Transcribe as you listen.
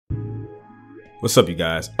What's up, you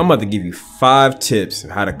guys? I'm about to give you 5 tips of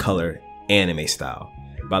how to color anime style.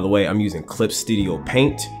 By the way, I'm using Clip Studio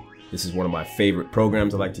Paint. This is one of my favorite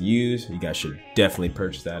programs I like to use. You guys should definitely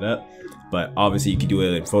purchase that up. But obviously you can do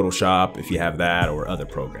it in Photoshop if you have that or other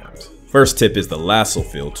programs. First tip is the lasso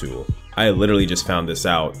fill tool. I literally just found this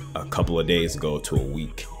out a couple of days ago to a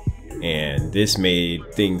week. And this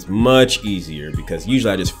made things much easier because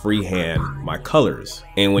usually I just freehand my colors.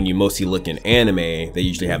 And when you mostly look in anime, they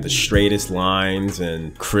usually have the straightest lines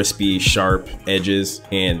and crispy, sharp edges.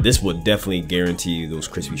 And this will definitely guarantee you those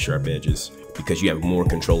crispy, sharp edges because you have more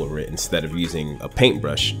control over it instead of using a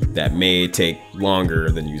paintbrush that may take longer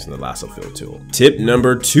than using the lasso fill tool. Tip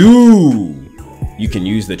number 2, you can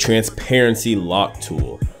use the transparency lock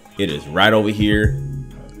tool. It is right over here.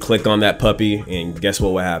 Click on that puppy and guess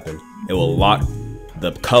what will happen? It will lock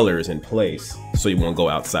the colors in place so you won't go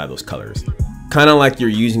outside those colors. Kind of like you're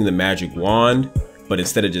using the magic wand, but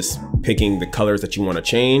instead of just picking the colors that you want to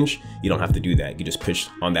change, you don't have to do that. You just push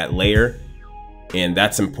on that layer, and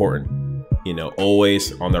that's important. You know,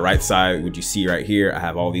 always on the right side, what you see right here, I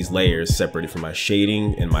have all these layers separated from my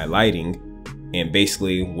shading and my lighting. And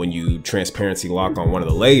basically when you transparency lock on one of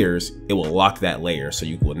the layers, it will lock that layer so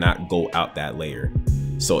you will not go out that layer.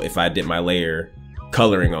 So if I did my layer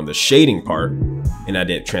coloring on the shading part and I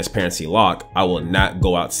did transparency lock, I will not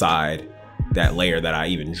go outside that layer that I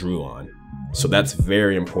even drew on. So that's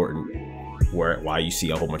very important, why you see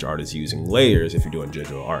a whole bunch of artists using layers if you're doing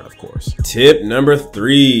digital art, of course. Tip number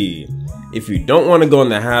 3, if you don't want to go in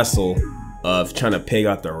the hassle of trying to pick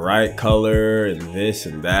out the right color and this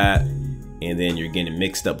and that, and then you're getting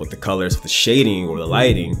mixed up with the colors for the shading or the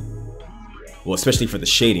lighting, well, especially for the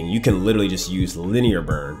shading, you can literally just use linear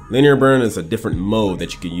burn. Linear burn is a different mode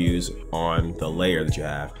that you can use on the layer that you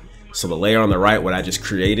have. So the layer on the right, what I just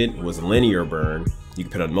created was linear burn. You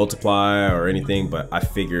can put on multiply or anything, but I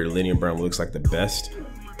figured linear burn looks like the best.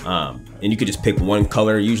 And you could just pick one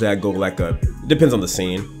color. Usually I go like it depends on the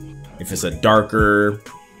scene. If it's a darker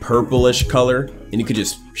purplish color, and you could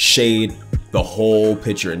just shade the whole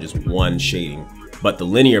picture in just one shading. But the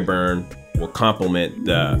linear burn will complement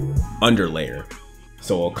the underlayer.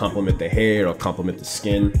 So it'll complement the hair, it'll complement the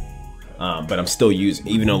skin. But I'm still using,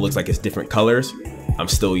 even though it looks like it's different colors, I'm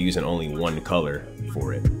still using only one color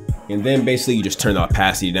for it. And then basically you just turn the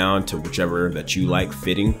opacity down to whichever that you like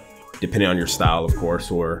fitting, depending on your style, of course,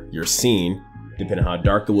 or your scene, depending on how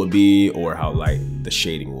dark it will be or how light the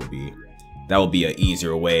shading will be. That will be an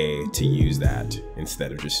easier way to use that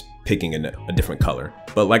instead of just picking a different color.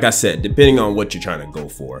 But like I said, depending on what you're trying to go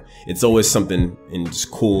for, it's always something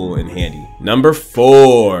just cool and handy. Number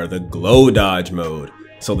 4, the glow dodge mode.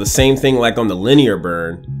 So the same thing like on the linear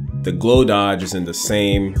burn, the glow dodge is in the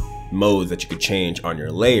same mode that you could change on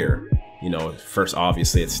your layer. You know, first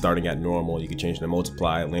obviously it's starting at normal. You can change the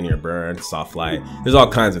multiply, linear burn, soft light. There's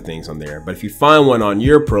all kinds of things on there. But if you find one on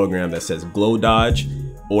your program that says glow dodge,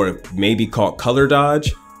 or maybe called color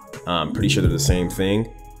dodge, I'm pretty sure they're the same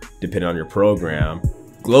thing, depending on your program.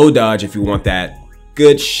 Glow dodge if you want that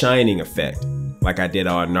good shining effect, like I did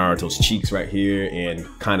on Naruto's cheeks right here and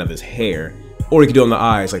kind of his hair. Or you can do it on the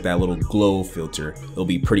eyes, like that little glow filter. It'll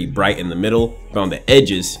be pretty bright in the middle, but on the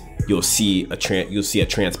edges, you'll see a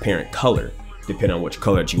transparent color, depending on which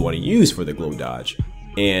color that you want to use for the glow dodge.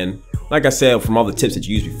 And like I said, from all the tips that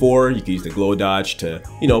you used before, you can use the glow dodge to,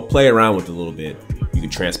 you know, play around with it a little bit. You can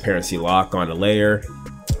transparency lock on a layer,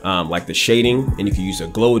 like the shading, and you can use a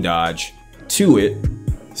glow dodge to it,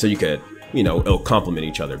 so you could, you know, it'll complement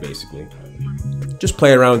each other basically. Just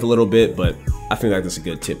play around with it a little bit, but I think that's a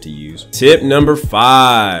good tip to use. Tip number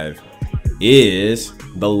 5 is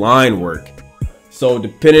the line work. So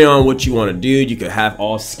depending on what you want to do, you could have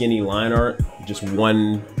all skinny line art, just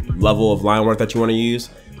one level of line work that you want to use,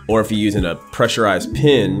 or if you're using a pressurized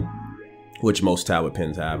pen, which most tablet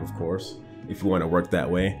pens have, of course, if you want to work that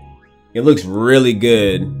way. It looks really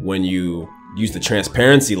good when you use the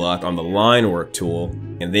transparency lock on the line work tool,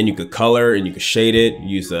 and then you could color and you could shade it,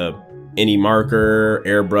 use any marker,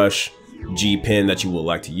 airbrush, G pen that you would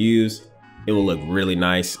like to use. It will look really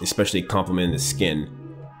nice, especially complementing the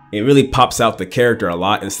skin. It really pops out the character a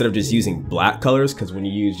lot instead of just using black colors, because when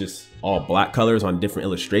you use just all black colors on different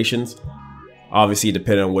illustrations, obviously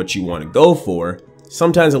depending on what you want to go for,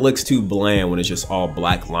 sometimes it looks too bland when it's just all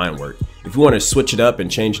black line work. If you want to switch it up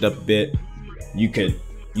and change it up a bit, you could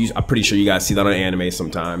use, I'm pretty sure you guys see that on anime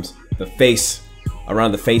sometimes. The face,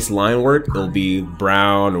 around the face line work, it'll be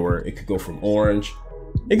brown, or it could go from orange.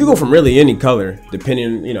 It could go from really any color,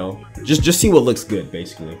 depending, you know, just see what looks good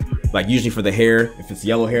basically. Like usually for the hair, if it's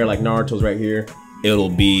yellow hair like Naruto's right here, it'll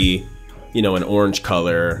be, you know, an orange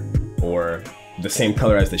color, or the same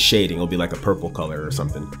color as the shading. It'll be like a purple color or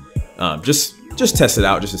something. Just just test it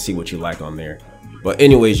out just to see what you like on there. But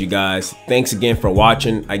anyways, you guys, thanks again for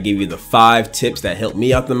watching. I gave you the 5 tips that helped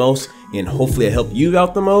me out the most, and hopefully it helped you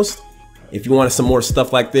out the most. If you wanted some more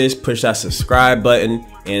stuff like this, push that subscribe button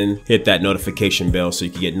and hit that notification bell so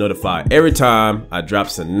you can get notified every time I drop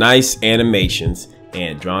some nice animations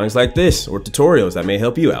and drawings like this, or tutorials that may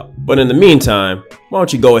help you out. But in the meantime, why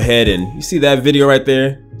don't you go ahead and, you see that video right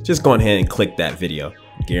there? Just go ahead and click that video.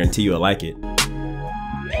 Guarantee you'll like it.